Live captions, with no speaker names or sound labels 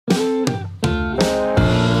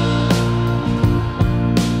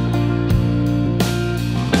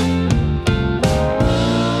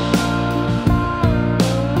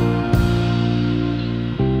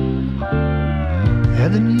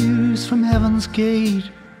heaven's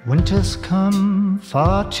gate. Winter's come,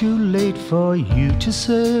 far too late for you to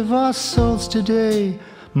save our souls today.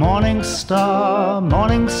 Morning star,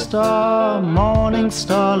 morning star, morning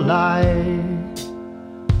star light.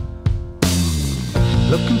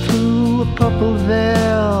 Looking through a purple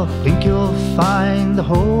veil, think you'll find the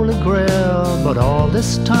Holy Grail, but all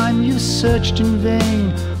this time you've searched in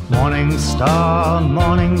vain. Morning star,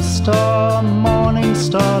 morning star, morning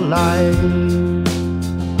star light.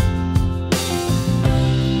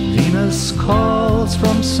 Venus calls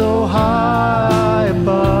from so high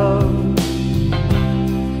above.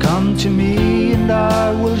 Come to me and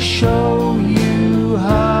I will show you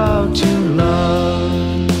how to love.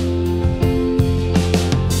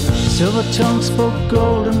 Silver tongue spoke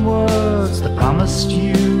golden words that promised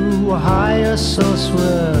you a higher source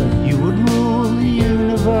where you would rule the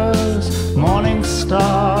universe. Morning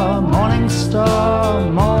star, morning star,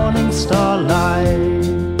 morning star light.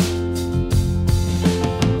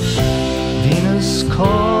 Venus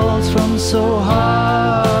calls from so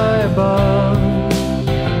high above.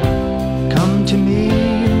 Come to me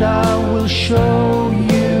and I will show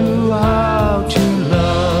you how to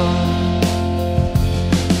love.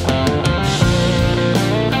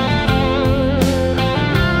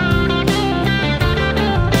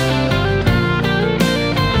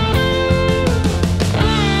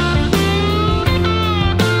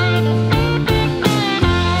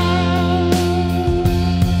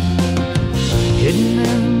 Hidden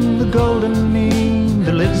in the golden mean,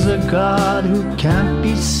 there lives a God who can't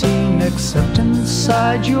be seen except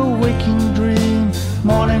inside your waking dream.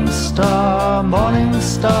 Morning star, morning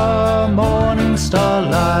star, morning star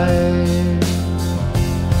light.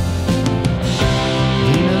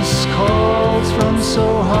 Venus calls from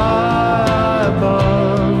so high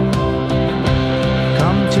above.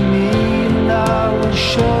 Come to me and I will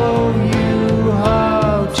show you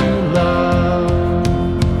how to love.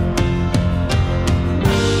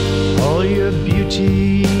 All your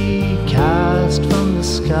beauty cast from the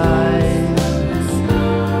skies,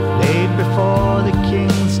 laid before the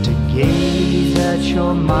kings to gaze at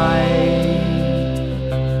your might.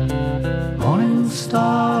 Morning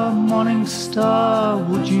star,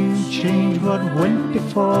 would you change what went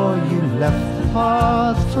before you left the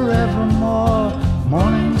path forevermore?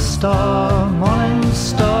 Morning star, morning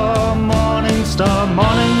star, morning star,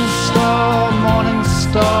 morning star, morning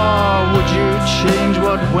star, would you change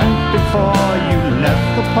what went before you left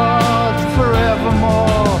the path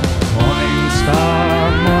forevermore? Morning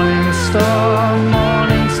star, morning star,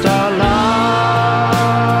 morning star light.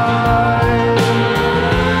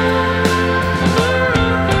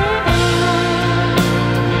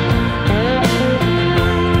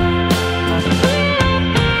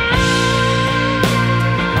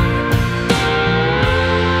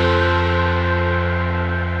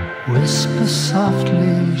 Whisper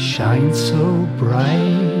softly, shine so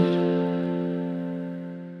bright.